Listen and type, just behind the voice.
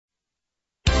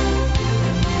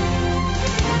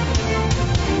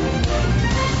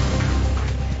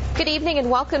evening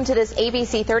and welcome to this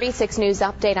ABC 36 News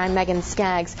Update. I'm Megan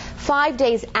Skaggs. 5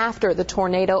 days after the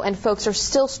tornado and folks are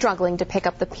still struggling to pick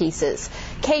up the pieces.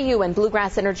 KU and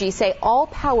Bluegrass Energy say all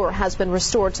power has been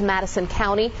restored to Madison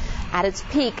County. At its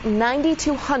peak,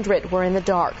 9,200 were in the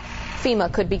dark.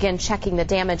 FEMA could begin checking the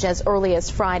damage as early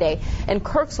as Friday. In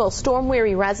Kirksville,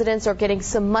 storm-weary residents are getting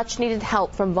some much-needed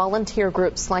help from volunteer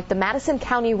groups like the Madison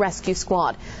County Rescue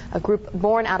Squad, a group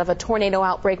born out of a tornado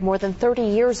outbreak more than 30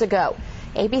 years ago.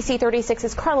 ABC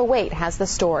 36's Carla Wade has the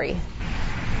story.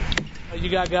 You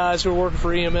got guys who are working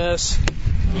for EMS.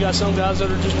 You got some guys that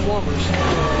are just plumbers.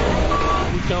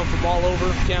 We come from all over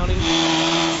the county.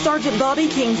 Sergeant Bobby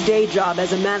King's day job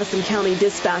as a Madison County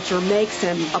dispatcher makes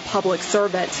him a public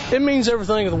servant. It means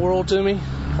everything in the world to me.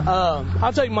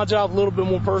 I take my job a little bit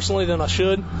more personally than I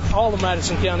should. All of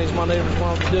Madison County is my neighbors when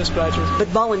I'm a dispatcher. But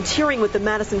volunteering with the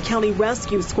Madison County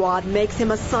Rescue Squad makes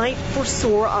him a sight for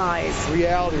sore eyes.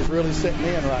 Reality is really setting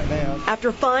in right now.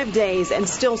 After 5 days and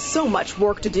still so much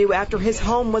work to do after his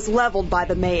home was leveled by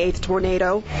the May 8th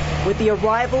tornado, with the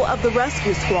arrival of the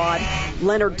rescue squad,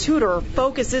 Leonard Tudor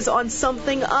focuses on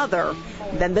something other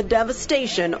than the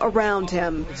devastation around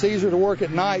him. It's easier to work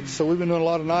at night, so we've been doing a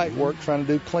lot of night work trying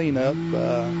to do cleanup.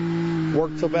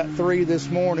 Worked till about 3 this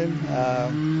morning.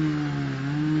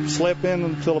 Slept in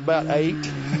until about 8.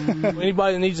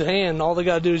 Anybody that needs a hand, all they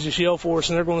got to do is just yell for us,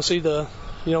 and they're going to see the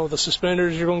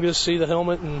suspenders. You're going to just see the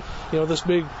helmet and, this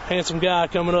big, handsome guy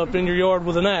coming up in your yard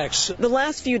with an axe. The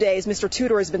last few days, Mr.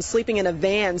 Tudor has been sleeping in a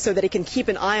van so that he can keep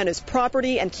an eye on his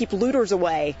property and keep looters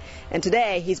away. And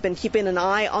today, he's been keeping an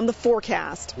eye on the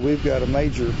forecast. We've got a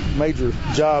major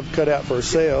job cut out for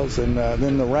ourselves, and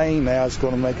then the rain now is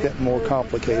going to make that more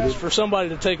complicated. For somebody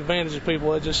to take advantage of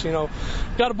people, it just,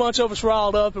 got a bunch of us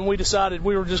riled up, and we decided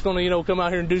we were just going to, come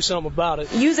out here and do something about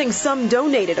it. Using some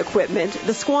donated equipment,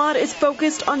 the squad is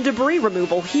focused on debris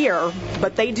removal here,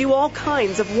 but they do all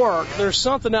kinds of work. There's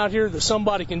something out here that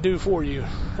somebody can do for you,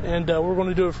 and we're going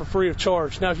to do it for free of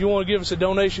charge. Now, if you want to give us a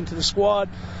donation to the squad,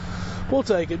 we'll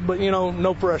take it, but,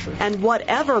 no pressure. And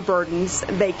whatever burdens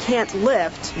they can't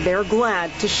lift, they're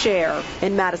glad to share.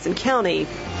 In Madison County,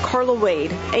 Carla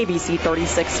Wade, ABC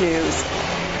 36 News.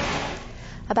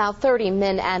 About 30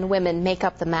 men and women make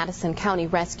up the Madison County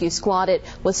Rescue Squad. It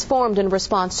was formed in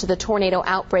response to the tornado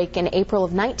outbreak in April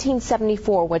of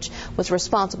 1974, which was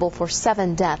responsible for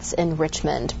 7 deaths in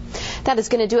Richmond. That is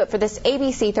going to do it for this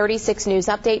ABC 36 News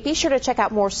Update. Be sure to check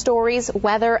out more stories,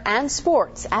 weather, and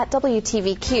sports at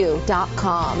WTVQ.com.